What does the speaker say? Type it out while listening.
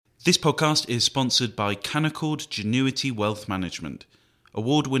This podcast is sponsored by Canaccord Genuity Wealth Management,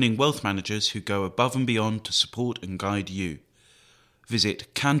 award-winning wealth managers who go above and beyond to support and guide you.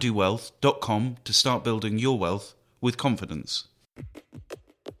 Visit candowealth.com to start building your wealth with confidence.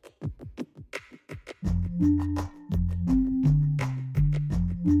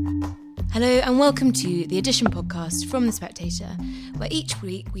 Hello and welcome to the Edition podcast from The Spectator, where each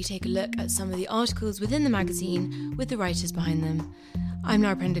week we take a look at some of the articles within the magazine with the writers behind them. I'm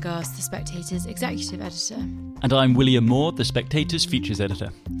Lara Prendergast, The Spectator's executive editor. And I'm William Moore, The Spectator's features editor.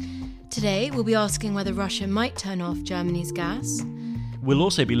 Today we'll be asking whether Russia might turn off Germany's gas. We'll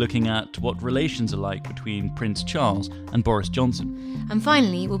also be looking at what relations are like between Prince Charles and Boris Johnson. And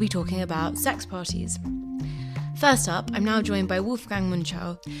finally, we'll be talking about sex parties. First up, I'm now joined by Wolfgang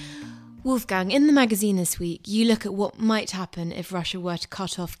Munchau. Wolfgang, in the magazine this week, you look at what might happen if Russia were to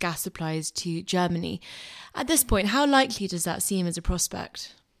cut off gas supplies to Germany. At this point, how likely does that seem as a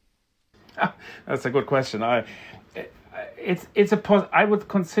prospect? That's a good question. I would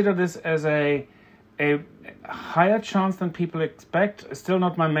consider this as a higher chance than people expect. Still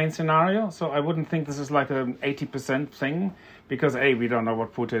not my main scenario, so I wouldn't think this is like an 80% thing, because we don't know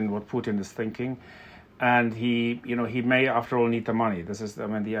what Putin is thinking. And he may, after all, need the money.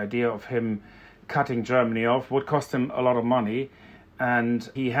 The idea of him cutting Germany off would cost him a lot of money. And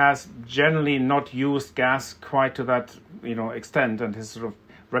he has generally not used gas quite to that, extent. And his sort of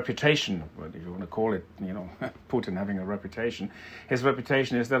reputation, if you want to call it, Putin having a reputation, his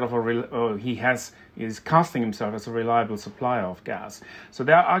reputation is that of he's casting himself as a reliable supplier of gas. So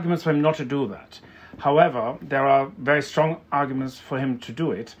there are arguments for him not to do that. However, there are very strong arguments for him to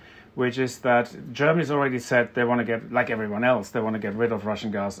do it, which is that Germany's already said they want to get, like everyone else, they want to get rid of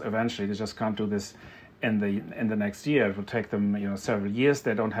Russian gas eventually. They just can't do this in the next year. It will take them, several years.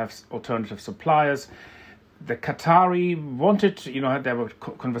 They don't have alternative suppliers. The Qatari wanted, there were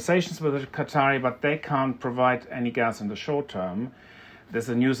conversations with the Qatari, but they can't provide any gas in the short term. There's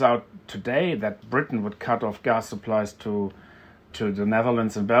a news out today that Britain would cut off gas supplies to the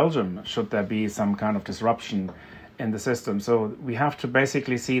Netherlands and Belgium should there be some kind of disruption in the system. So we have to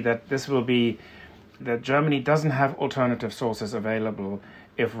basically see that that Germany doesn't have alternative sources available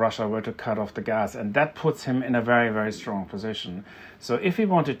if Russia were to cut off the gas, and that puts him in a very, very strong position. So if he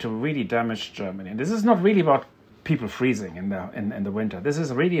wanted to really damage Germany, and this is not really about people freezing in the winter, this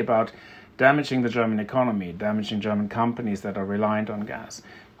is really about damaging the German economy, damaging German companies that are reliant on gas,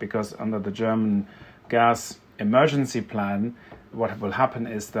 because under the German gas emergency plan, what will happen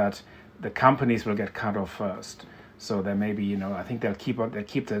is that the companies will get cut off first. So there may be, I think they'll keep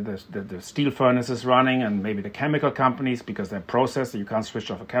the steel furnaces running, and maybe the chemical companies, because they're processed. You can't switch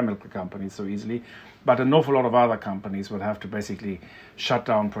off a chemical company so easily. But an awful lot of other companies will have to basically shut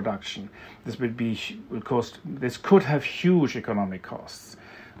down production. This could have huge economic costs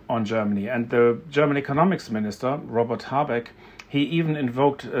on Germany. And the German economics minister, Robert Habeck, he even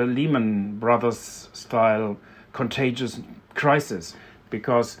invoked a Lehman Brothers style contagious crisis,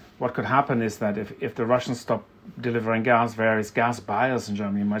 because what could happen is that if the Russians stop delivering gas, various gas buyers in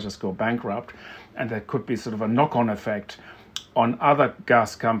Germany might just go bankrupt, and there could be sort of a knock-on effect on other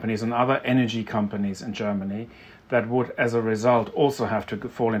gas companies and other energy companies in Germany that would, as a result, also have to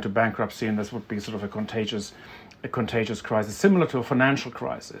fall into bankruptcy, and this would be sort of a contagious crisis, similar to a financial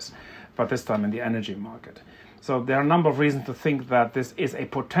crisis, but this time in the energy market. So there are a number of reasons to think that this is a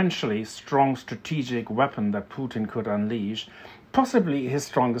potentially strong strategic weapon that Putin could unleash, possibly his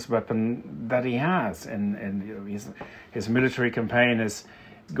strongest weapon that he has. And his military campaign is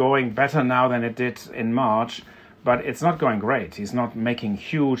going better now than it did in March, but it's not going great. He's not making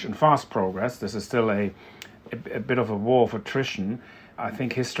huge and fast progress. This is still a bit of a war of attrition. I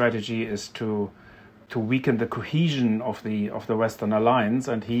think his strategy is to weaken the cohesion of the Western alliance,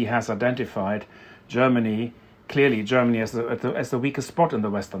 and he has identified Germany as the weakest spot in the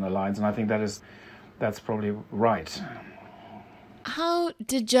Western alliance, and I think that's probably right. How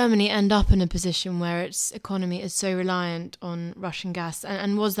did Germany end up in a position where its economy is so reliant on Russian gas,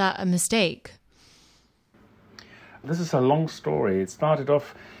 and was that a mistake? This is a long story. It started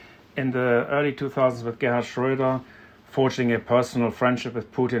off in the early 2000s with Gerhard Schröder forging a personal friendship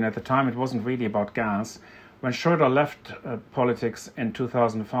with Putin. At the time, it wasn't really about gas. When Schröder left politics in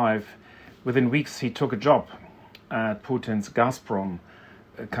 2005, within weeks he took a job at Putin's Gazprom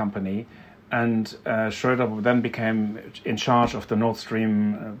company, and Schröder then became in charge of the Nord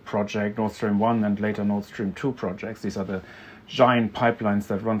Stream project, Nord Stream 1 and later Nord Stream 2 projects. These are the giant pipelines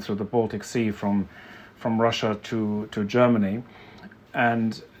that run through the Baltic Sea from Russia to Germany.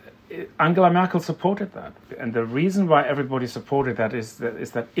 And Angela Merkel supported that. And the reason why everybody supported that is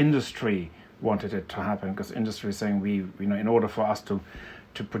that industry wanted it to happen, because industry is saying, in order for us to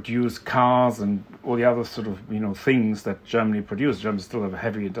to produce cars and all the other sort of things that Germany produced. Germany still have a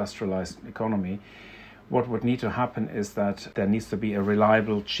heavy industrialized economy. What would need to happen is that there needs to be a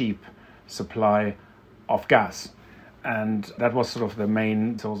reliable, cheap supply of gas, and that was sort of the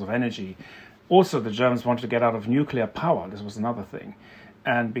main source of energy. Also, the Germans wanted to get out of nuclear power. This was another thing.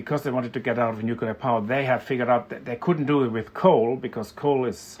 And because they wanted to get out of nuclear power, they had figured out that they couldn't do it with coal, because coal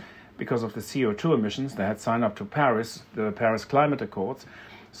is, because of the CO2 emissions, they had signed up to Paris, the Paris Climate Accords.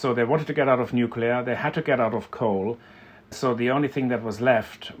 So they wanted to get out of nuclear, they had to get out of coal. So the only thing that was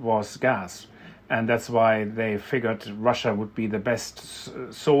left was gas. And that's why they figured Russia would be the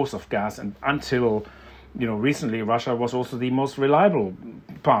best source of gas. And until, recently, Russia was also the most reliable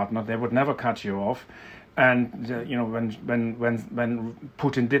partner. They would never cut you off. And when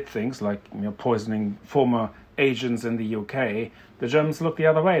Putin did things like poisoning former agents in the UK, the Germans looked the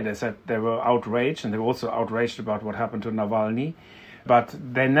other way. They said they were outraged, and they were also outraged about what happened to Navalny. But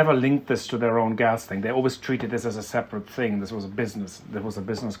they never linked this to their own gas thing. They always treated this as a separate thing. This was a business. There was a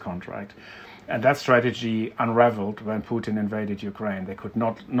business contract. And that strategy unraveled when Putin invaded Ukraine. They could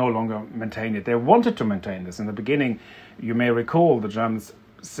no longer maintain it. They wanted to maintain this. In the beginning, you may recall, the Germans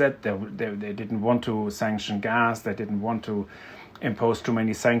said they didn't want to sanction gas. They didn't want to impose too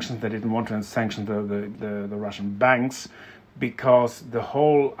many sanctions. They didn't want to sanction the Russian banks, because the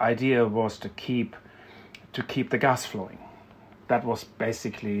whole idea was to keep the gas flowing. That was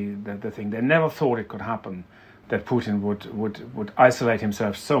basically the thing. They never thought it could happen, that Putin would isolate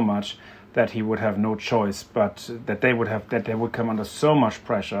himself so much that he would have no choice, but that they would come under so much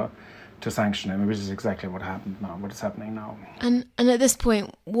pressure to sanction him, which is exactly what happened now, what is happening now. And at this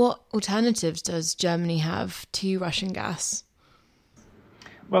point, what alternatives does Germany have to Russian gas?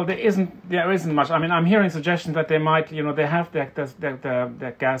 Well, there isn't much. I mean, I'm hearing suggestions that they might, they have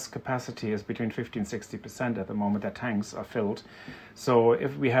their gas capacity is between 50 and 60% at the moment. Their tanks are filled. So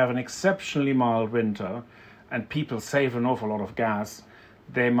if we have an exceptionally mild winter and people save an awful lot of gas,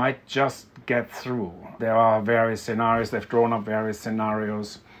 they might just get through. There are various scenarios. They've drawn up various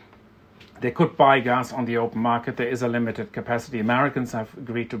scenarios. They could buy gas on the open market. There is a limited capacity. Americans have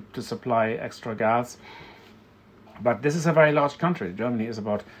agreed to supply extra gas. But this is a very large country. Germany is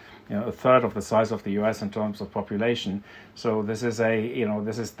about a third of the size of the US in terms of population. So this is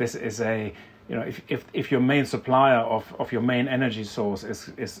if your main supplier of your main energy source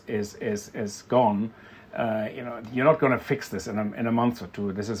is gone, you're not going to fix this in a month or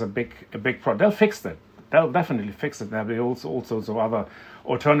two. This is a big problem. They'll fix it. They'll definitely fix it. There'll be all sorts of other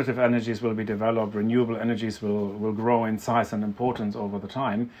alternative energies will be developed. Renewable energies will grow in size and importance over the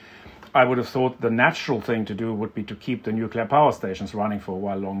time. I would have thought the natural thing to do would be to keep the nuclear power stations running for a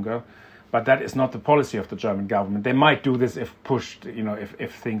while longer, but that is not the policy of the German government. They might do this if pushed,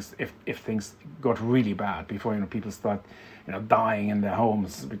 if things got really bad, before people start, dying in their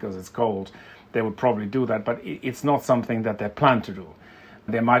homes because it's cold. They would probably do that, but it's not something that they plan to do.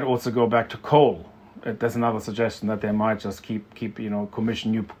 They might also go back to coal. There's another suggestion that they might just keep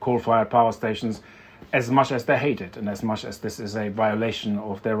commission new coal-fired power stations, as much as they hate it and as much as this is a violation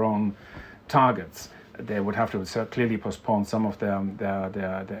of their own targets. They would have to clearly postpone some of their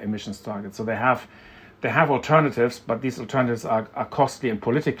emissions targets. So they have alternatives, but these alternatives are costly and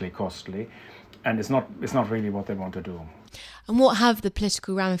politically costly, and it's not really what they want to do. And what have the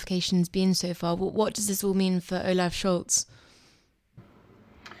political ramifications been so far? What does this all mean for Olaf Scholz?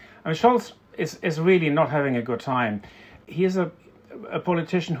 I mean, Scholz is really not having a good time. He is a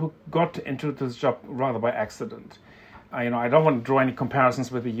politician who got into this job rather by accident. I don't want to draw any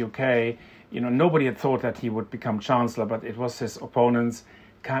comparisons with the UK. Nobody had thought that he would become chancellor, but it was his opponents,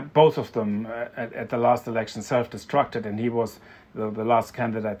 both of them at the last election self-destructed, and he was the last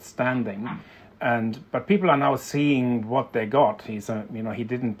candidate standing. But people are now seeing what they got. He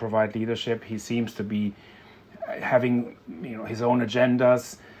didn't provide leadership. He seems to be having his own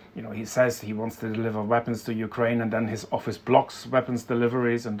agendas. He says he wants to deliver weapons to Ukraine, and then his office blocks weapons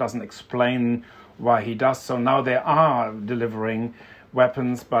deliveries and doesn't explain why he does. So now they are delivering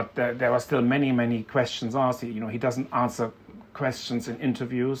weapons, but there are still many, many questions asked. He doesn't answer questions in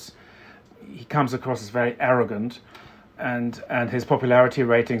interviews. He comes across as very arrogant, and his popularity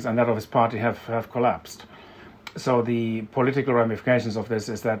ratings and that of his party have collapsed. So the political ramifications of this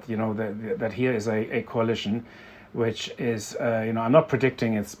is that that here is a coalition which is, I'm not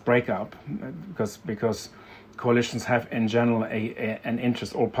predicting its breakup, because coalitions have in general an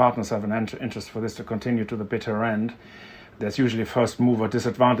interest, all partners have an interest for this to continue to the bitter end. There's usually a first mover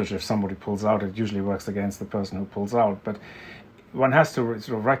disadvantage. If somebody pulls out, it usually works against the person who pulls out. But one has to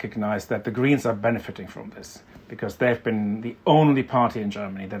sort of recognize that the Greens are benefiting from this, because they've been the only party in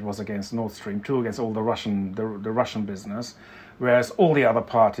Germany that was against Nord Stream 2, against all the Russian business. whereas all the other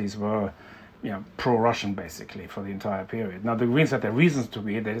parties were, pro-Russian basically for the entire period. Now the Greens had their reasons to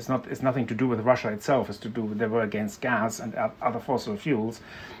be. It's nothing to do with Russia itself. It's to do with they were against gas and other fossil fuels,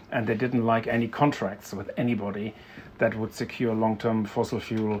 and they didn't like any contracts with anybody that would secure long-term fossil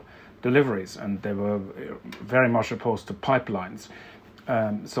fuel deliveries, and they were very much opposed to pipelines.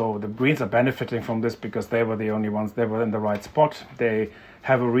 So the Greens are benefiting from this because they were the only ones. They were in the right spot. They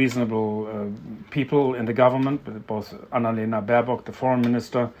have a reasonable people in the government, both Annalena Baerbock, the foreign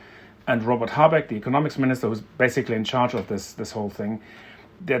minister, and Robert Habeck, the economics minister, who's basically in charge of this whole thing.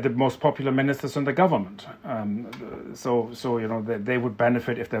 They're the most popular ministers in the government. So they would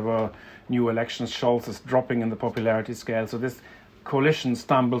benefit if there were new elections. Scholz is dropping in the popularity scale. So this coalition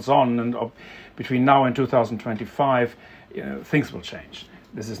stumbles on, and between now and 2025, things will change.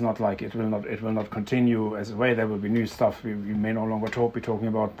 This is not like it will not continue as a way. There will be new stuff. We may no longer be talking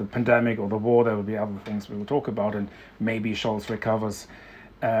about the pandemic or the war. There will be other things we will talk about, and maybe Scholz recovers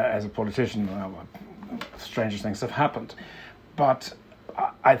as a politician. Strangest things have happened, but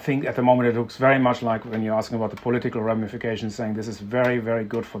I think at the moment it looks very much like when you're asking about the political ramifications, saying this is very, very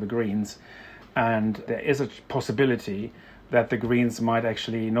good for the Greens, and there is a possibility that the Greens might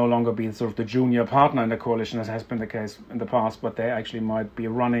actually no longer be sort of the junior partner in the coalition, as has been the case in the past, but they actually might be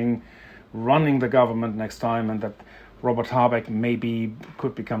running the government next time, and that Robert Habeck maybe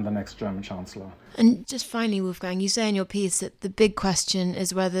could become the next German Chancellor. And just finally, Wolfgang, you say in your piece that the big question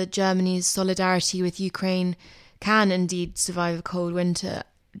is whether Germany's solidarity with Ukraine can indeed survive a cold winter.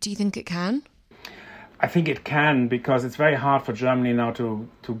 Do you think it can? I think it can, because it's very hard for Germany now to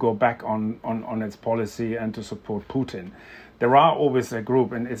go back on its policy and to support Putin. There are always a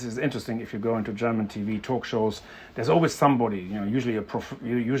group, and it's interesting if you go into German TV talk shows, there's always somebody, usually a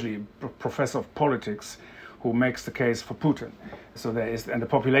professor of politics, who makes the case for Putin. So and the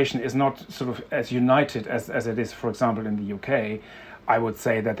population is not sort of as united as it is, for example, in the UK. I would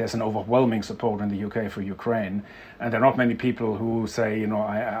say that there's an overwhelming support in the UK for Ukraine, and there are not many people who say,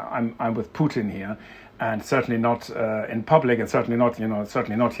 I'm with Putin here, and certainly not in public, and certainly not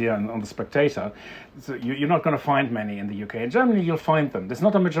here on The Spectator. So you're not going to find many in the UK. In Germany, you'll find them. There's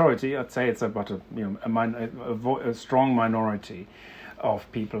not a majority. I'd say it's about a strong minority of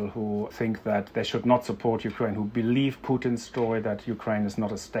people who think that they should not support Ukraine, who believe Putin's story that Ukraine is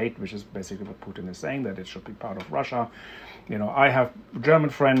not a state, which is basically what Putin is saying, that it should be part of Russia. I have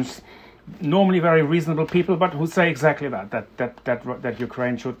German friends, normally very reasonable people, but who say exactly that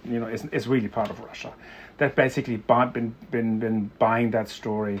Ukraine should, is really part of Russia. That basically been buying that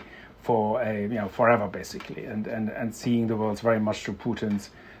story for forever, basically, and seeing the world very much through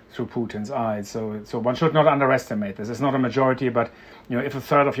Putin's eyes. So one should not underestimate this. It's not a majority, but if a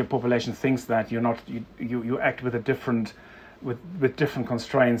third of your population thinks that, you act with different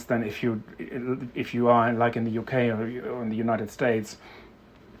constraints than if you are like in the UK or in the United States,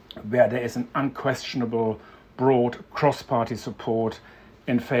 where there is an unquestionable broad cross-party support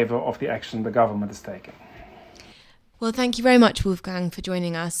in favor of the action the government is taking. Well, thank you very much, Wolfgang, for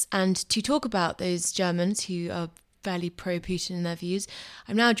joining us. And to talk about those Germans who are fairly pro-Putin in their views,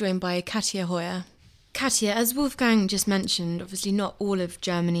 I'm now joined by Katja Hoyer. Katja, as Wolfgang just mentioned, obviously not all of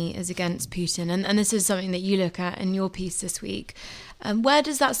Germany is against Putin, and this is something that you look at in your piece this week. Where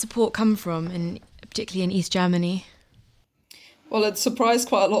does that support come from, particularly in East Germany? Well, it surprised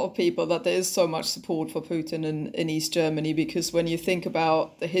quite a lot of people that there is so much support for Putin in East Germany, because when you think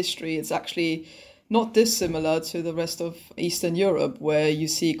about the history, it's actually not dissimilar to the rest of Eastern Europe, where you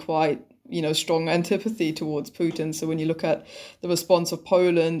see quite strong antipathy towards Putin. So when you look at the response of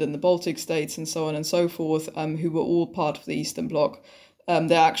Poland and the Baltic states and so on and so forth, who were all part of the Eastern Bloc,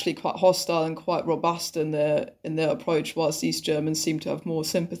 they're actually quite hostile and quite robust in their approach, whilst East Germans seem to have more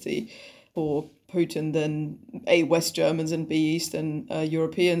sympathy for Putin than A, West Germans, and B, Eastern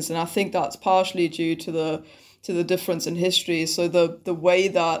Europeans. And I think that's partially due to the difference in history. So the way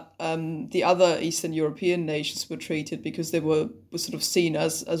that the other Eastern European nations were treated, because they were sort of seen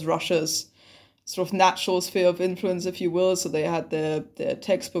as Russia's sort of natural sphere of influence, if you will. So they had their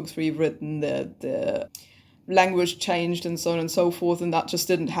textbooks rewritten, their language changed, and so on and so forth. And that just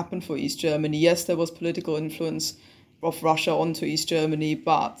didn't happen for East Germany. Yes, there was political influence of Russia onto East Germany,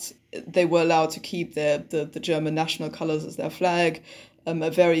 but they were allowed to keep the German national colours as their flag.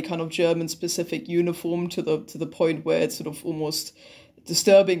 A very kind of German-specific uniform to the point where it sort of almost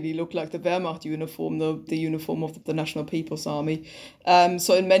disturbingly looked like the Wehrmacht uniform, the uniform of the National People's Army.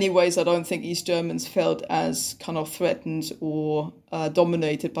 So in many ways, I don't think East Germans felt as kind of threatened or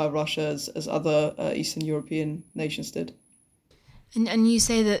dominated by Russia as other Eastern European nations did. And you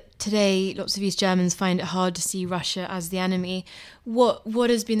say that today lots of East Germans find it hard to see Russia as the enemy. What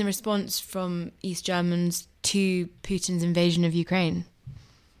has been the response from East Germans to Putin's invasion of Ukraine?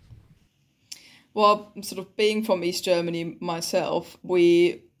 Well, sort of being from East Germany myself,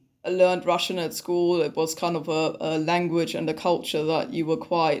 we learned Russian at school. It was kind of a language and a culture that you were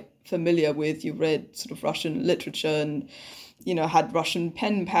quite familiar with. You read sort of Russian literature and, had Russian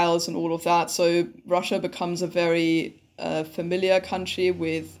pen pals and all of that. So Russia becomes a very familiar country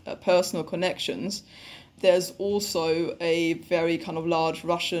with personal connections. There's also a very kind of large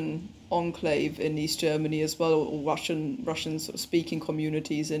Russian enclave in East Germany as well, or Russian sort of speaking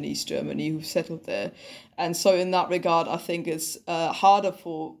communities in East Germany who've settled there. And so in that regard, I think it's harder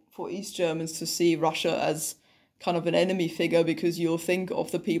for East Germans to see Russia as kind of an enemy figure, because you'll think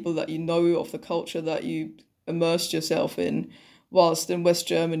of the people that you know, of the culture that you immersed yourself in, whilst in West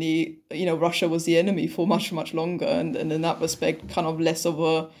Germany, Russia was the enemy for much, much longer. And in that respect, kind of less of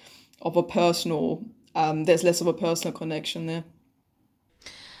a personal, there's less of a personal connection there.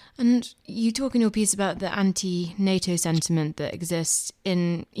 And you talk in your piece about the anti-NATO sentiment that exists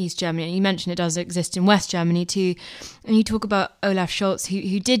in East Germany, and you mentioned it does exist in West Germany too. And you talk about Olaf Scholz,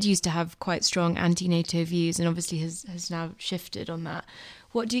 who did used to have quite strong anti-NATO views and obviously has now shifted on that.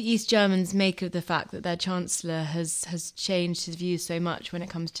 What do East Germans make of the fact that their chancellor has changed his views so much when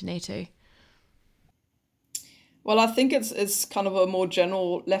it comes to NATO? Well, I think it's kind of a more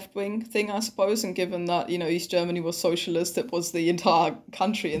general left-wing thing, I suppose, and given that, East Germany was socialist, it was the entire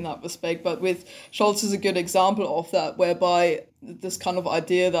country in that respect. But with Scholz is a good example of that, whereby this kind of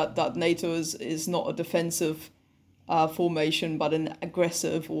idea that NATO is not a defensive formation, but an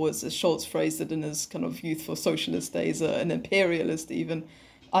aggressive, or as Scholz phrased it in his kind of youthful socialist days, an imperialist even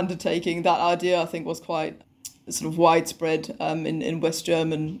undertaking. That idea, I think, was quite sort of widespread in West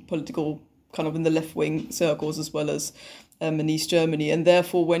German political, kind of in the left-wing circles, as well as in East Germany. And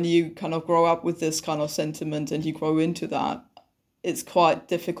therefore, when you kind of grow up with this kind of sentiment and you grow into that, it's quite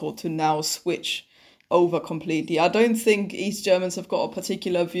difficult to now switch over completely. I don't think East Germans have got a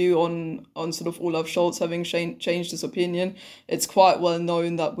particular view on sort of Olaf Scholz having changed his opinion. It's quite well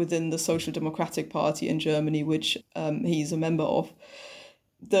known that within the Social Democratic Party in Germany, which he's a member of,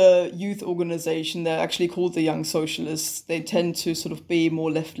 the youth organization, they're actually called the Young Socialists. They tend to sort of be more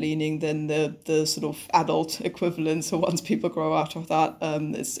left-leaning than the sort of adult equivalent. So once people grow out of that,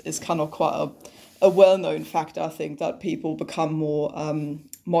 it's kind of quite a well-known fact, I think, that people become more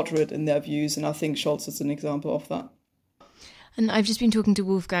moderate in their views. And I think Scholz is an example of that. And I've just been talking to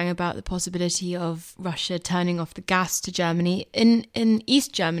Wolfgang about the possibility of Russia turning off the gas to Germany. In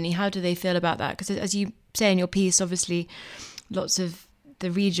East Germany, how do they feel about that? Because as you say in your piece, obviously, lots of the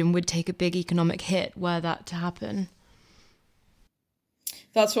region would take a big economic hit were that to happen.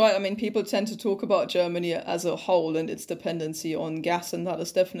 That's right. I mean, people tend to talk about Germany as a whole and its dependency on gas, and that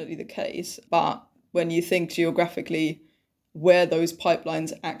is definitely the case. But when you think geographically where those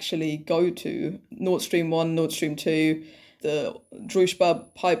pipelines actually go to, Nord Stream 1, Nord Stream 2, the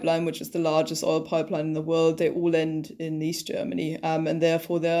Druzhba pipeline, which is the largest oil pipeline in the world, they all end in East Germany. And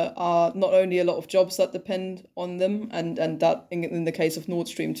therefore, there are not only a lot of jobs that depend on them, and that, in the case of Nord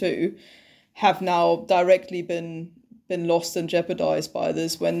Stream 2, have now directly been lost and jeopardized by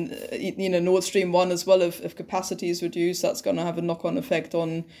this. When, Nord Stream 1 as well, if capacity is reduced, that's going to have a knock-on effect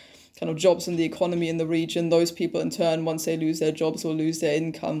on kind of jobs in the economy in the region. Those people in turn, once they lose their jobs or lose their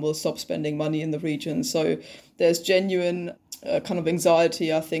income, will stop spending money in the region. So there's genuine kind of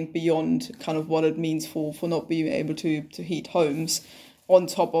anxiety, I think, beyond kind of what it means for not being able to heat homes. On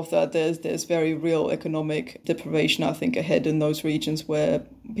top of that, there's very real economic deprivation, I think, ahead in those regions where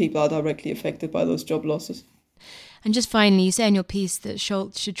people are directly affected by those job losses. And just finally, you say in your piece that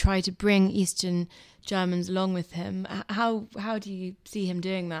Scholz should try to bring Eastern Germans along with him. How do you see him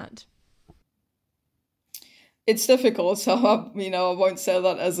doing that? It's difficult, so I won't say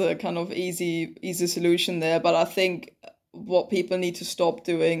that as a kind of easy solution there. But I think what people need to stop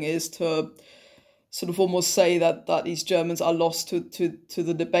doing is to sort of almost say that East Germans are lost to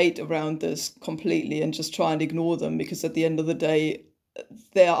the debate around this completely and just try and ignore them, because at the end of the day,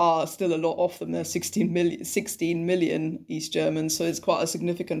 there are still a lot of them. There's 16 million East Germans, so it's quite a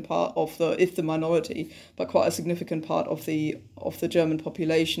significant part of the minority, but quite a significant part of the German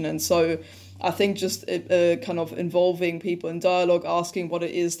population. And so I think just kind of involving people in dialogue, asking what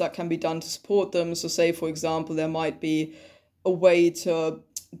it is that can be done to support them. So say, for example, there might be a way to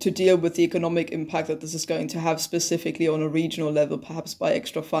deal with the economic impact that this is going to have specifically on a regional level, perhaps by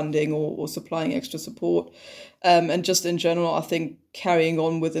extra funding or supplying extra support. And just in general, I think carrying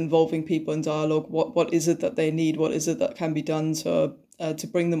on with involving people in dialogue, what is it that they need? What is it that can be done to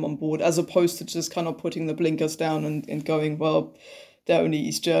bring them on board, as opposed to just kind of putting the blinkers down and going, well, they're only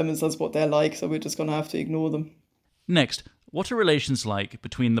East Germans, that's what they're like, so we're just going to have to ignore them. Next, what are relations like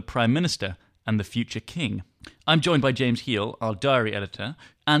between the Prime Minister and the future king? I'm joined by James Heal, our diary editor,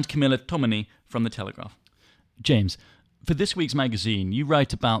 and Camilla Tominey from The Telegraph. James, for this week's magazine, you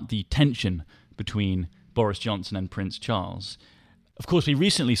write about the tension between Boris Johnson and Prince Charles. Of course, we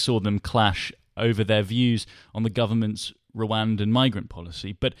recently saw them clash over their views on the government's Rwandan migrant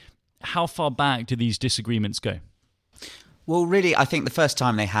policy, but how far back do these disagreements go? Well, really, I think the first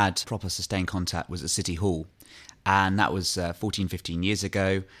time they had proper sustained contact was at City Hall, and that was 14, 15 years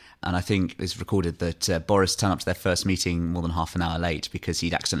ago. And I think it's recorded that Boris turned up to their first meeting more than half an hour late because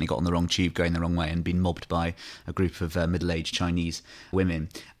he'd accidentally got on the wrong tube going the wrong way and been mobbed by a group of middle-aged Chinese women.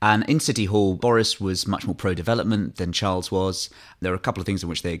 And in City Hall, Boris was much more pro-development than Charles was. There were a couple of things in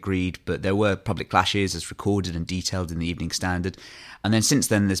which they agreed, but there were public clashes as recorded and detailed in the Evening Standard. And then since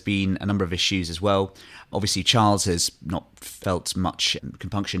then, there's been a number of issues as well. Obviously, Charles has not felt much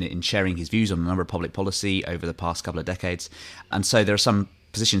compunction in sharing his views on a number of public policy over the past couple of decades. And so there are some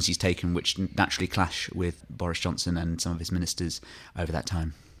positions he's taken which naturally clash with Boris Johnson and some of his ministers over that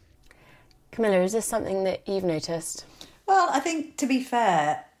time. Camilla, is this something that you've noticed? Well, I think, to be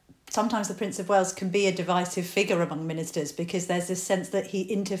fair, sometimes the Prince of Wales can be a divisive figure among ministers because there's this sense that he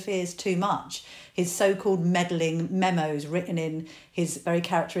interferes too much. His so-called meddling memos written in his very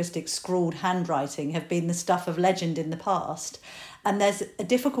characteristic scrawled handwriting have been the stuff of legend in the past. And there's a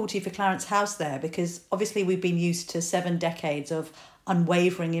difficulty for Clarence House there because obviously we've been used to 7 decades of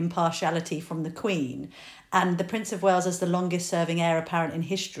unwavering impartiality from the Queen. And the Prince of Wales, as the longest serving heir apparent in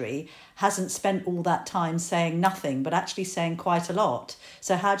history, hasn't spent all that time saying nothing, but actually saying quite a lot.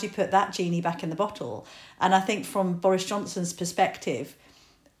 So how do you put that genie back in the bottle? And I think from Boris Johnson's perspective,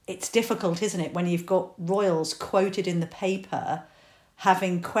 it's difficult, isn't it, when you've got royals quoted in the paper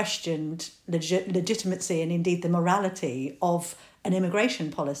having questioned legitimacy and indeed the morality of an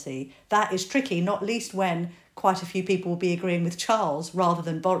immigration policy. That is tricky, not least when quite a few people will be agreeing with Charles rather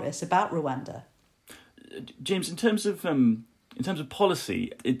than Boris about Rwanda. James, in terms of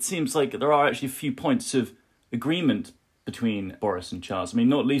policy, it seems like there are actually a few points of agreement between Boris and Charles. I mean,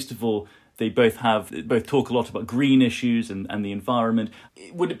 not least of all, they both talk a lot about green issues and the environment.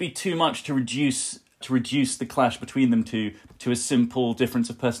 Would it be too much to reduce the clash between them to a simple difference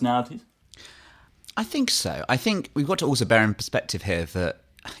of personalities? I think so. I think we've got to also bear in perspective here that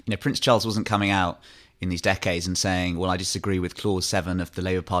Prince Charles wasn't coming out in these decades and saying, well, I disagree with Clause 7 of the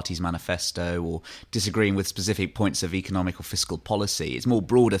Labour Party's manifesto or disagreeing with specific points of economic or fiscal policy. It's more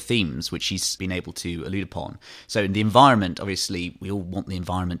broader themes which he's been able to allude upon. So in the environment, obviously, we all want the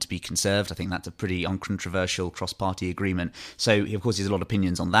environment to be conserved. I think that's a pretty uncontroversial cross-party agreement. So, of course, he has a lot of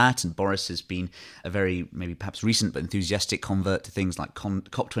opinions on that, and Boris has been a very, maybe perhaps recent but enthusiastic convert to things like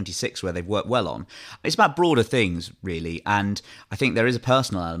COP26, where they've worked well on. It's about broader things, really, and I think there is a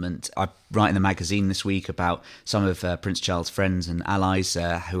personal element. I write in the magazine this week about some of Prince Charles' friends and allies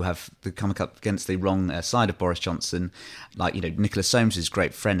who have come up against the wrong side of Boris Johnson. Like, Nicholas Soames, his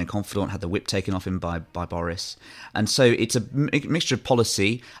great friend and confidant, had the whip taken off him by Boris. And so it's a mixture of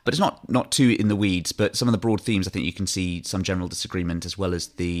policy, but it's not too in the weeds. But some of the broad themes, I think you can see some general disagreement as well as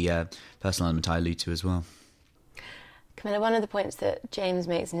the personal element I allude to as well. Camilla, one of the points that James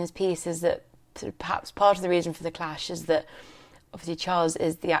makes in his piece is that perhaps part of the reason for the clash is that obviously Charles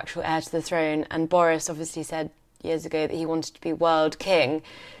is the actual heir to the throne, and Boris obviously said years ago that he wanted to be world king.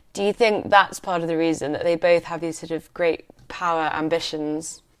 Do you think that's part of the reason, that they both have these sort of great power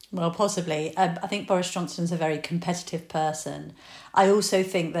ambitions? Well, possibly. I think Boris Johnson's a very competitive person. I also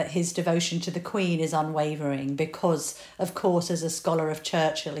think that his devotion to the Queen is unwavering because, of course, as a scholar of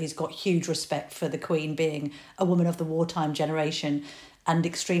Churchill, he's got huge respect for the Queen being a woman of the wartime generation and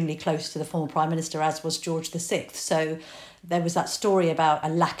extremely close to the former Prime Minister, as was George VI. So there was that story about a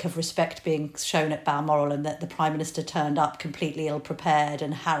lack of respect being shown at Balmoral and that the Prime Minister turned up completely ill-prepared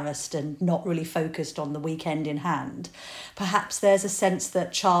and harassed and not really focused on the weekend in hand. Perhaps there's a sense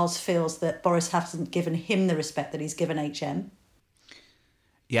that Charles feels that Boris hasn't given him the respect that he's given HM.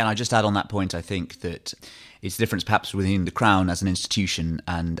 Yeah, and I just add on that point, I think that it's the difference perhaps within the Crown as an institution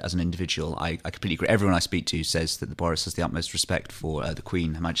and as an individual. I completely agree. Everyone I speak to says that Boris has the utmost respect for the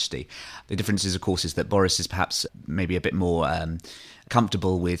Queen, Her Majesty. The difference is, of course, is that Boris is perhaps maybe a bit more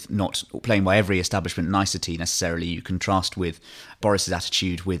comfortable with not playing by every establishment nicety necessarily. You contrast with Boris's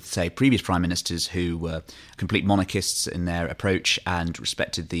attitude with, say, previous prime ministers who were complete monarchists in their approach and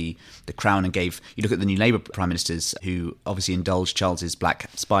respected the Crown and gave... You look at the new Labour prime ministers who obviously indulged Charles's black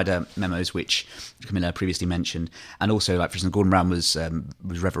spider memos, which Camilla previously mentioned, and also, like, for instance, Gordon Brown was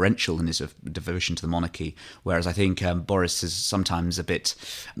reverential in his devotion to the monarchy, whereas I think Boris is sometimes a bit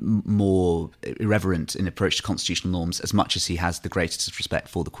more irreverent in approach to constitutional norms, as much as he has the greatest respect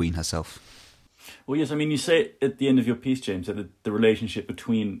for the Queen herself. Well, yes, I mean, you say at the end of your piece, James, that the relationship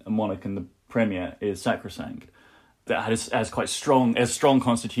between a monarch and Premier is sacrosanct, that has quite strong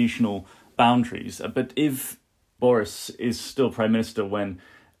constitutional boundaries. But if Boris is still Prime Minister when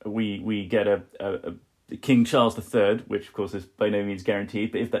we get a King Charles III, which of course is by no means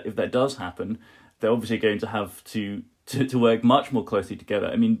guaranteed, but if that does happen, they're obviously going to have to work much more closely together.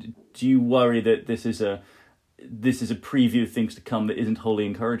 I mean, do you worry that this is a preview of things to come that isn't wholly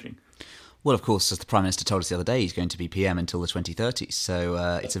encouraging? Well, of course, as the Prime Minister told us the other day, he's going to be PM until the 2030s.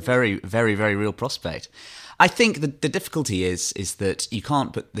 So it's a very, very, very real prospect. I think the difficulty is that you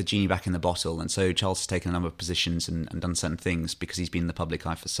can't put the genie back in the bottle. And so Charles has taken a number of positions and done certain things because he's been in the public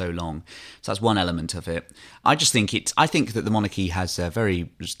eye for so long. So that's one element of it. I think that the monarchy has a very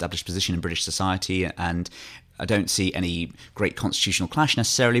established position in British society, and I don't see any great constitutional clash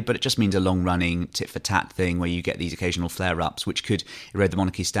necessarily, but it just means a long-running tit-for-tat thing where you get these occasional flare-ups, which could erode the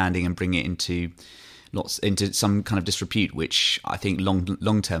monarchy's standing and bring it into some kind of disrepute, which I think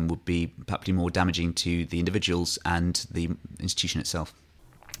long-term would be perhaps more damaging to the individuals and the institution itself.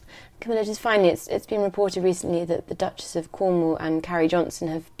 Camilla, just finally, it's been reported recently that the Duchess of Cornwall and Carrie Johnson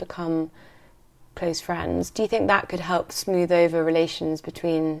have become close friends. Do you think that could help smooth over relations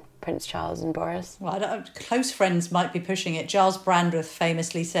between Prince Charles and Boris? Well, close friends might be pushing it. Giles Brandreth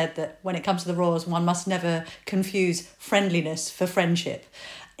famously said that when it comes to the royals, one must never confuse friendliness for friendship.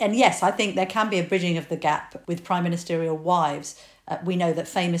 And yes, I think there can be a bridging of the gap with prime ministerial wives. We know that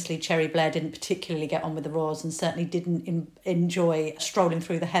famously Cherie Blair didn't particularly get on with the royals and certainly didn't enjoy strolling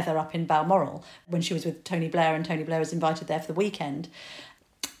through the heather up in Balmoral when she was with Tony Blair and Tony Blair was invited there for the weekend.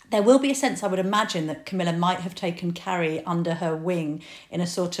 There will be a sense, I would imagine, that Camilla might have taken Carrie under her wing in a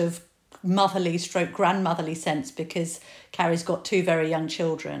sort of motherly stroke grandmotherly sense, because Carrie's got two very young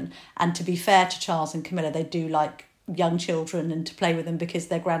children. And to be fair to Charles and Camilla, they do like young children and to play with them because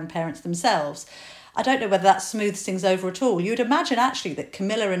they're grandparents themselves. I don't know whether that smooths things over at all. You would imagine actually that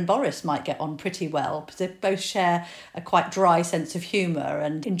Camilla and Boris might get on pretty well because they both share a quite dry sense of humour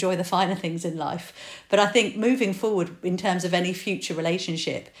and enjoy the finer things in life. But I think moving forward in terms of any future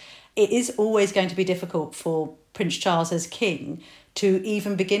relationship, it is always going to be difficult for Prince Charles as king to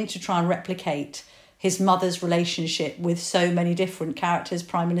even begin to try and replicate his mother's relationship with so many different characters,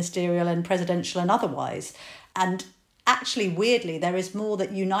 prime ministerial and presidential and otherwise. And actually, weirdly, there is more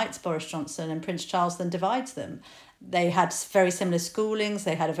that unites Boris Johnson and Prince Charles than divides them. They had very similar schoolings.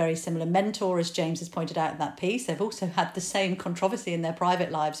 They had a very similar mentor, as James has pointed out in that piece. They've also had the same controversy in their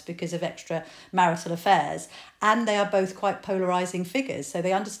private lives because of extramarital affairs. And they are both quite polarising figures. So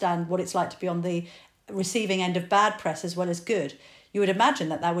they understand what it's like to be on the receiving end of bad press as well as good. You would imagine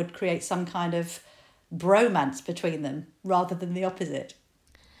that would create some kind of bromance between them rather than the opposite.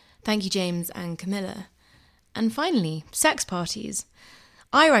 Thank you, James and Camilla. And finally, sex parties.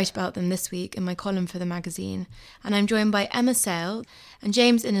 I write about them this week in my column for the magazine, and I'm joined by Emma Sale and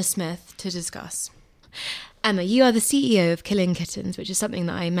James Innes-Smith to discuss. Emma, you are the CEO of Killing Kittens, which is something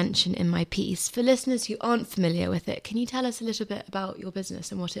that I mention in my piece. For listeners who aren't familiar with it, can you tell us a little bit about your business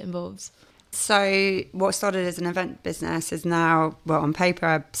and what it involves? So what started as an event business is now, well, on paper,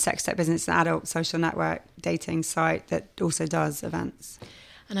 a sex tech business, an adult social network dating site that also does events.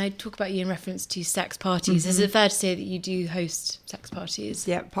 And I talk about you in reference to sex parties. Mm-hmm. Is it fair to say that you do host sex parties?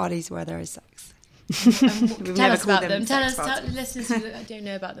 Yeah, parties where there is sex. Tell us about them. Tell listeners who don't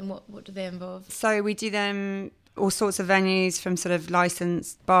know about them, what do they involve? So we do them all sorts of venues, from sort of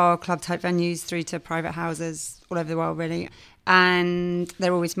licensed bar, club type venues through to private houses all over the world, really. And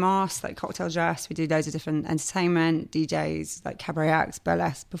they're always masked, like cocktail dress. We do loads of different entertainment, DJs, like cabaret acts,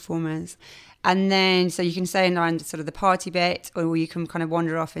 burlesque performers. And then, so you can stay in line to sort of the party bit, or you can kind of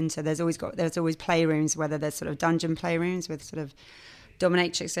wander off into, there's always playrooms, whether there's sort of dungeon playrooms with sort of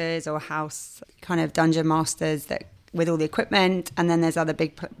dominatrixes or house kind of dungeon masters that with all the equipment. And then there's other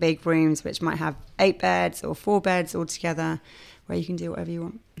big rooms which might have 8 beds or 4 beds all together where you can do whatever you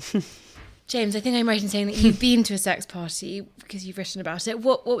want. James, I think I'm right in saying that you've been to a sex party because you've written about it.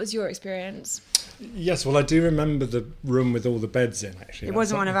 What was your experience? Yes, well, I do remember the room with all the beds in, actually. It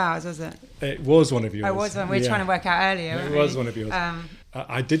wasn't one of ours, was it? It was one of yours. It was one. We were trying to work out earlier. It was one of yours.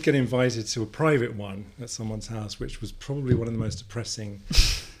 I did get invited to a private one at someone's house, which was probably one of the most depressing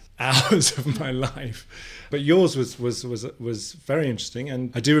hours of my life. But yours was very interesting.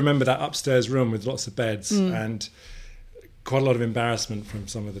 And I do remember that upstairs room with lots of beds and quite a lot of embarrassment from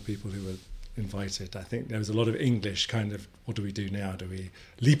some of the people who were invited. I think there was a lot of English kind of, what do we do now? Do we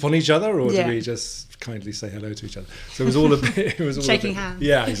leap on each other or do we just kindly say hello to each other? So it was all a bit... It was all shaking hands.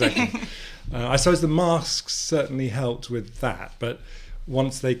 Yeah, exactly. I suppose the masks certainly helped with that, but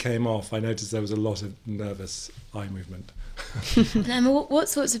once they came off, I noticed there was a lot of nervous eye movement. And Emma, what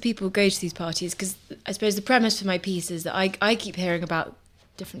sorts of people go to these parties? Because I suppose the premise for my piece is that I keep hearing about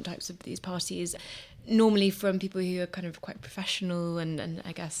different types of these parties, normally from people who are kind of quite professional and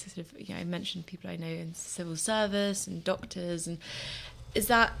I guess sort of, I mentioned people I know in civil service and doctors, and is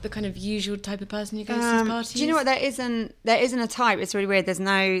that the kind of usual type of person who goes to these parties? Do you know what? There isn't a type. It's really weird. There's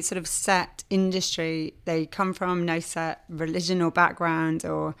no sort of set industry they come from, no set religion or background,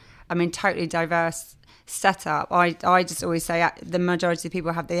 or totally diverse setup. I just always say the majority of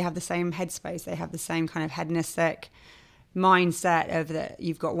people have the same headspace. They have the same kind of hedonistic mindset of that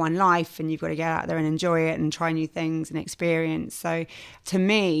you've got one life and you've got to get out there and enjoy it and try new things and experience. So to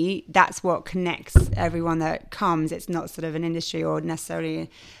me, that's what connects everyone that comes. It's not sort of an industry or necessarily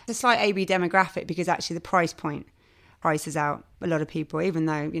a slight AB demographic, because actually the price point prices out a lot of people, even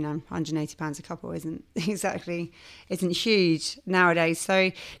though £180 a couple isn't huge nowadays.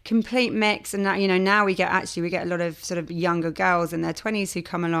 So complete mix. And now we get a lot of sort of younger girls in their 20s who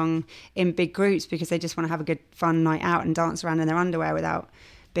come along in big groups because they just want to have a good fun night out and dance around in their underwear without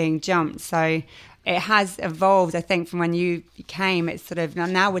being jumped. So it has evolved, I think, from when you came. It's sort of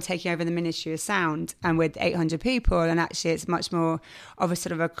now we're taking over the Ministry of Sound, and with 800 people, and actually it's much more of a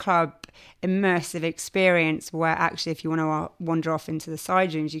sort of a club immersive experience where actually if you want to wander off into the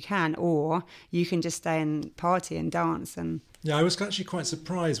side rooms you can, or you can just stay and party and dance. And yeah, I was actually quite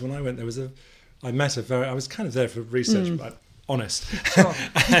surprised when I went. I was kind of there for research, but honest. Sure.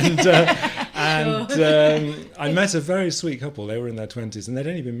 I met a very sweet couple. They were in their 20s and they'd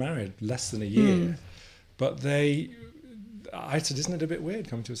only been married less than a year. But I said, isn't it a bit weird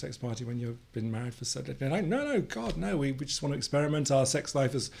coming to a sex party when you've been married for so long? They're like, no, God, no. We just want to experiment. Our sex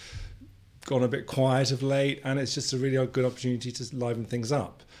life has gone a bit quiet of late, and it's just a really good opportunity to liven things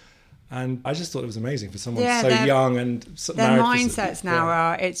up. And I just thought it was amazing for someone so young and their married. Mindsets now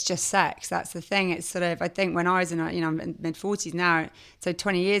are, it's just sex. That's the thing. It's sort of, I think when I was in, I'm mid-40s now, so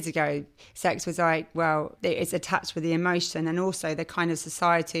 20 years ago, sex was like, well, it's attached with the emotion and also the kind of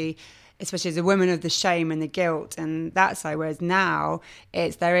society, especially as a woman, of the shame and the guilt and that side. Whereas now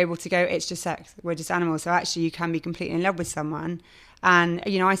they're able to go, it's just sex. We're just animals. So actually you can be completely in love with someone. And,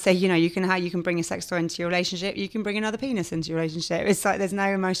 I say, you can bring a sex toy into your relationship. You can bring another penis into your relationship. It's like there's no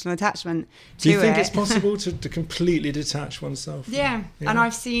emotional attachment to it. Do you think it's possible to completely detach oneself? Yeah. And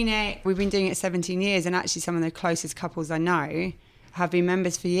I've seen it. We've been doing it 17 years. And actually some of the closest couples I know have been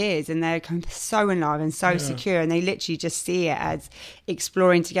members for years. And they're so in love and so secure. And they literally just see it as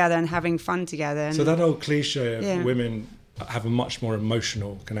exploring together and having fun together. And, so that old cliche of women have a much more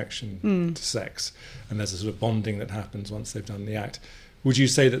emotional connection to sex, and there's a sort of bonding that happens once they've done the act. Would you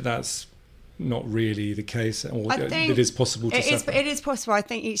say that that's not really the case, or it is possible to separate? It is possible. I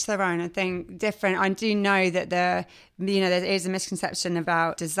think each their own. I think different. I do know that there is a misconception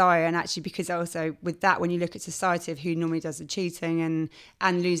about desire, and actually because also with that, when you look at society of who normally does the cheating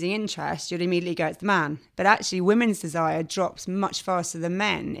and losing interest, you'd immediately go, it's the man. But actually women's desire drops much faster than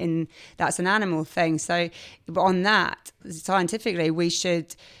men, and that's an animal thing. So on that, scientifically, we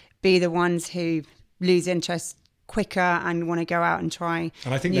should be the ones who lose interest quicker and want to go out and try.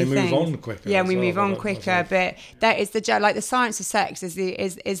 And I think they move on quicker. Yeah, we move on quicker. But that is the science of sex is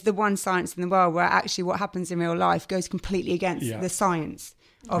the one science in the world where actually what happens in real life goes completely against the science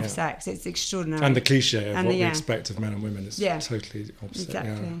of sex. It's extraordinary. And the cliche of what we expect of men and women is totally opposite.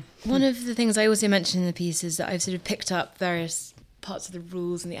 Exactly. Yeah. One of the things I also mentioned in the piece is that I've sort of picked up various parts of the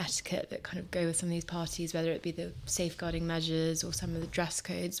rules and the etiquette that kind of go with some of these parties, whether it be the safeguarding measures or some of the dress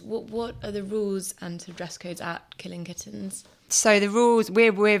codes. What are the rules and sort of dress codes at Killing Kittens? So the rules,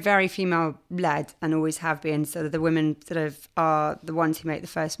 we're very female-led and always have been. So the women sort of are the ones who make the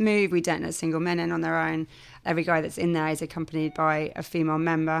first move. We don't let single men in on their own. Every guy that's in there is accompanied by a female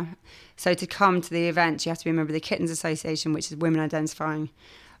member. So to come to the event, you have to be a member of the Kittens Association, which is women identifying.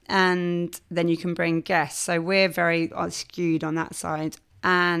 And then you can bring guests. So we're very skewed on that side.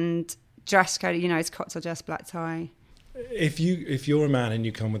 And dress code, it's cocktail dress, black tie. If you're a man and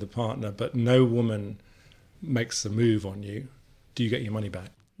you come with a partner, but no woman makes a move on you, do you get your money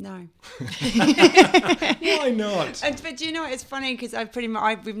back? No. Why not? But do you know what? It's funny because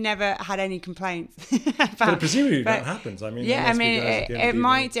we've never had any complaints. But presumably that happens. It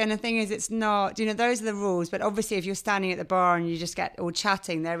might do. And the thing is, it's not. Those are the rules. But obviously, if you're standing at the bar and you just get all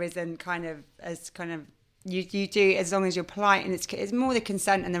chatting, there isn't you do as long as you're polite, and it's more the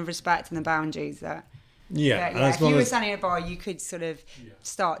consent and the respect and the boundaries that. If you were standing at a bar, you could sort of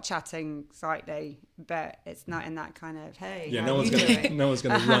start chatting slightly, but it's not in that kind of, hey, no one's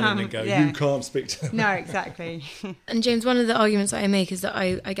going to run in and go, you can't speak to them. No, exactly. And James, one of the arguments that I make is that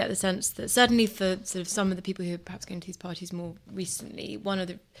I get the sense that certainly for sort of some of the people who are perhaps going to these parties more recently, one of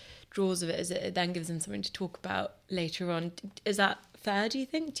the draws of it is that it then gives them something to talk about later on. Is that fair, do you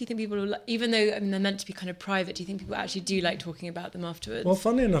think? Do you think people will, even though they're meant to be kind of private, do you think people actually do like talking about them afterwards? Well,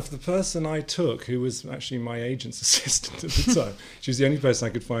 funnily enough, the person I took, who was actually my agent's assistant at the time, she was the only person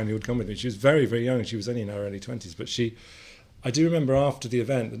I could find who would come with me. She was very, very young. She was only in her early 20s. But I do remember after the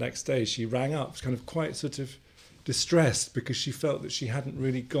event, the next day, she rang up kind of quite sort of distressed because she felt that she hadn't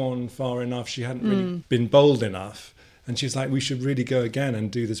really gone far enough. She hadn't really been bold enough. And she was like, we should really go again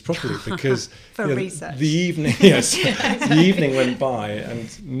and do this properly because research. The evening, yes, the evening went by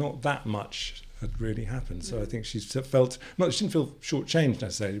and not that much had really happened. So I think she felt, not that she didn't feel shortchanged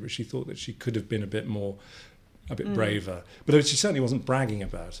necessarily, but she thought that she could have been a bit braver. But she certainly wasn't bragging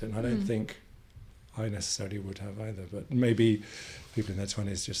about it. And I don't think I necessarily would have either. But maybe people in their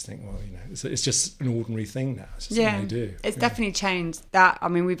 20s just think, well, it's just an ordinary thing now. It's just something they do. It's definitely changed that. I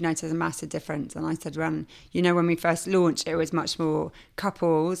mean, we've noticed a massive difference. And I said, when we first launched, it was much more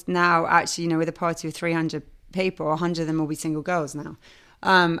couples. Now, actually, with a party of 300 people, 100 of them will be single girls now.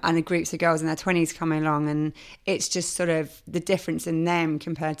 And the groups of girls in their 20s coming along. And it's just sort of the difference in them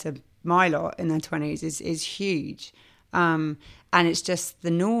compared to my lot in their 20s is huge. And it's just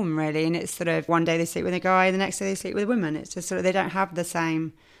the norm, really. And it's sort of one day they sleep with a guy, the next day they sleep with a woman. It's just sort of, they don't have the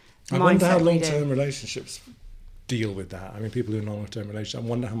same mindset. I wonder how long-term relationships deal with that. I mean, people who are in long-term relationships, I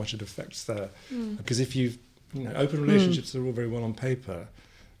wonder how much it affects their... Because if open relationships are all very well on paper,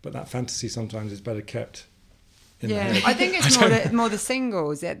 but that fantasy sometimes is better kept in the head. I think it's more the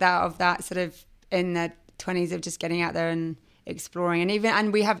singles, that sort of in their 20s of just getting out there and exploring,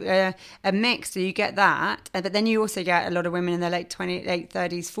 and we have a mix, so you get that, but then you also get a lot of women in their late 30s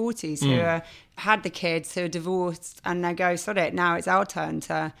 40s who had the kids, who are divorced, and they go, sod it, now it's our turn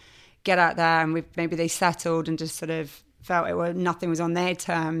to get out there, and maybe they settled and just sort of felt nothing was on their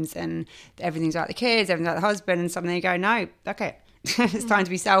terms and everything's about the kids, everything's about the husband, and suddenly you go, no, okay, it's time to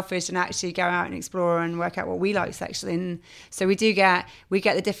be selfish and actually go out and explore and work out what we like sexually. And so we get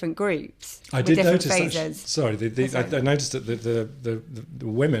the different groups. I did notice that. I noticed that the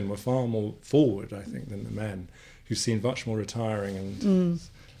women were far more forward, I think, than the men, who seemed much more retiring and,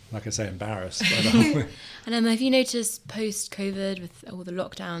 like I say, embarrassed by the whole thing. And have you noticed post-COVID with all the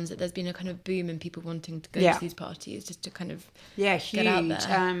lockdowns that there's been a kind of boom in people wanting to go to these parties just to kind of huge. Get out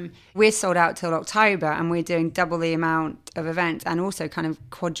there? We're sold out till October and we're doing double the amount of events and also kind of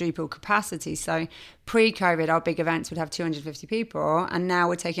quadruple capacity. So pre-COVID, our big events would have 250 people, and now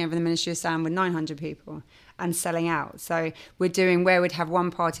we're taking over the Ministry of Sound with 900 people and selling out. So we're doing, where we'd have one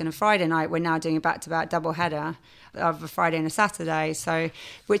party on a Friday night, we're now doing a back-to-back double header of a Friday and a Saturday. So,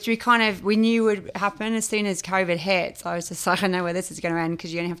 which we knew would happen as soon as COVID hit. So I was just like, I know where this is going to end,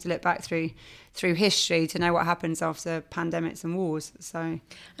 because you only have to look back through history to know what happens after pandemics and wars. So,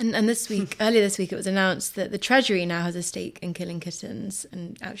 and earlier this week, it was announced that the Treasury now has a stake in Killing Kittens.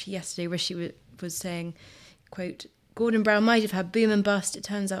 And actually, yesterday, Rishi was saying, quote, "Gordon Brown might have had boom and bust. It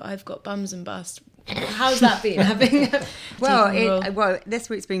turns out I've got bums and bust." How's that been? Well, this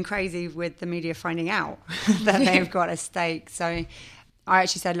week's been crazy with the media finding out that they've got a stake. So I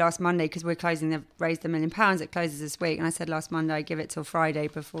actually said last Monday, because we're closing, they've raised £1 million, it closes this week, and I said last Monday I'd give it till Friday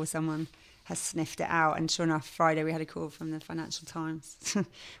before someone has sniffed it out. And sure enough, Friday we had a call from the Financial Times.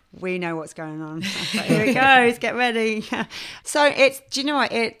 We know what's going on. Like, here it goes, get ready. So do you know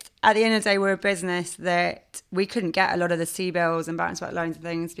what? At the end of the day, we're a business that we couldn't get a lot of the CBILS and bounce back loans and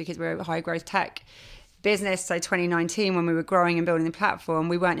things because we're a high growth tech business. So 2019, when we were growing and building the platform,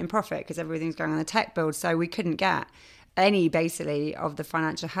 we weren't in profit because everything's going on the tech build. So we couldn't get any basically of the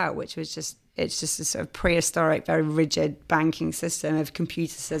financial help, which was it's just a sort of prehistoric, very rigid banking system of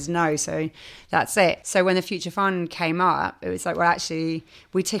computer says no, so that's it. So when the Future Fund came up, it was like, well, actually,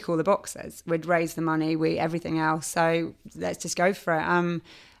 we tick all the boxes. We'd raise the money, everything else, so let's just go for it.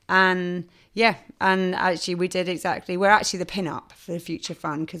 And actually we're actually the pin-up for the Future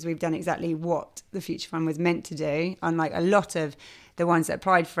Fund, because we've done exactly what the Future Fund was meant to do, unlike a lot of the ones that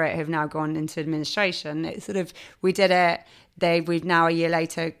applied for it have now gone into administration. It's sort of, we did it, we've now a year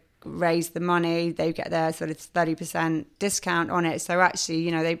later raised the money, they get their sort of 30% discount on it. So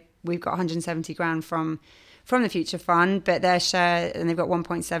actually, we've got 170 grand from the Future Fund, but their share, and they've got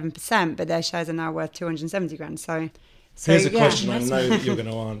 1.7%, but their shares are now worth 270 grand. So here's a question I know that you're going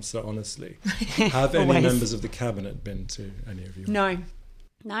to answer honestly. Have any members of the cabinet been to any of you? No.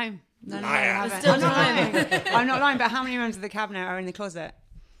 Still time. I'm not lying, but how many members of the cabinet are in the closet?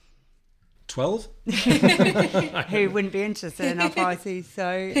 12? Who wouldn't be interested in our party?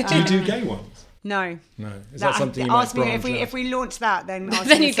 So do you do gay ones? No. Is that something you might branch out? If we launch that, then ask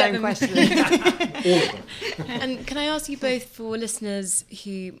me the same question. All of them. And can I ask you both, for listeners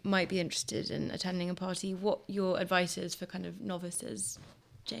who might be interested in attending a party, what your advice is for kind of novices?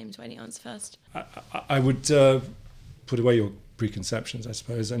 James, why don't you answer first? I would put away your preconceptions, I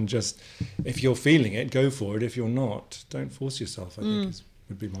suppose, and just, if you're feeling it, go for it. If you're not, don't force yourself, I think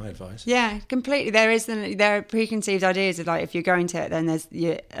would be my advice. Yeah, completely. There are preconceived ideas of, like, if you're going to it, then there's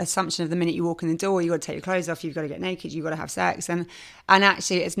the assumption of the minute you walk in the door, you've got to take your clothes off, you've got to get naked, you've got to have sex. And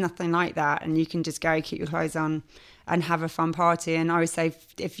actually, it's nothing like that. And you can just go, keep your clothes on and have a fun party. And I would say,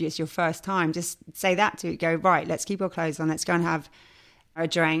 if it's your first time, just say that to it. Go, right, let's keep our clothes on, let's go and have a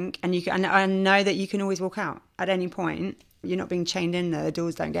drink. And you can, and know that you can always walk out at any point. You're not being chained in there. The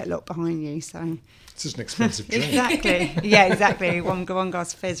doors don't get locked behind you. So it's just an expensive drink. Exactly. Yeah, exactly. One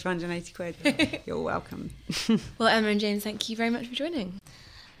glass of fizz for 180 quid. You're welcome. Well, Emma and James, thank you very much for joining.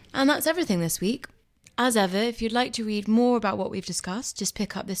 And that's everything this week. As ever, if you'd like to read more about what we've discussed, just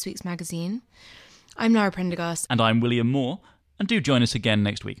pick up this week's magazine. I'm Lara Prendergast. And I'm William Moore. And do join us again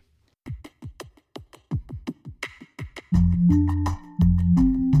next week.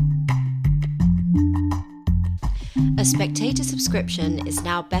 A Spectator subscription is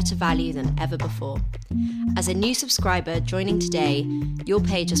now better value than ever before. As a new subscriber joining today, you'll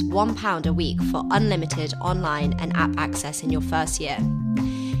pay just £1 a week for unlimited online and app access in your first year.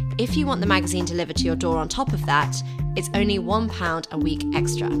 If you want the magazine delivered to your door on top of that, it's only £1 a week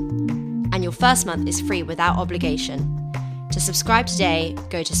extra. And your first month is free without obligation. To subscribe today,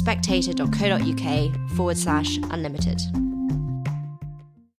 go to spectator.co.uk/unlimited.